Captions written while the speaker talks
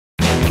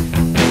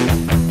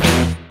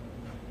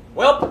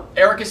Well,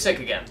 Erika's sick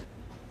again.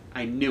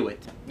 I knew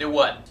it. Knew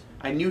what?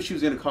 I knew she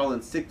was going to call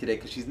in sick today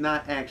because she's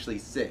not actually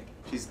sick.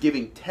 She's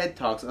giving TED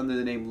Talks under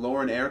the name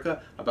Lauren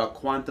Erika about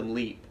quantum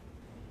leap.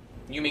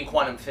 You mean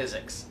quantum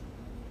physics?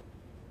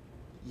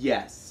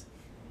 Yes.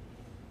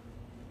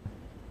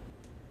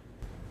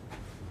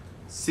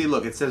 See,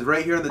 look, it says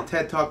right here on the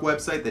TED Talk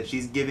website that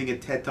she's giving a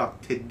TED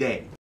Talk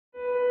today.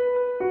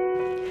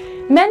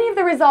 Many of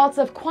the results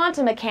of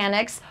quantum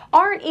mechanics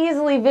aren't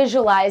easily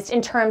visualized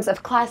in terms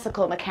of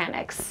classical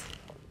mechanics.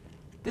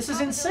 This is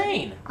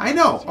insane. I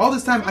know. All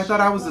this time I thought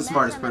I was the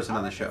smartest person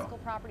on the show.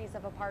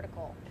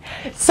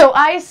 So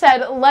I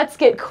said, let's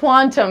get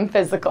quantum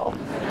physical.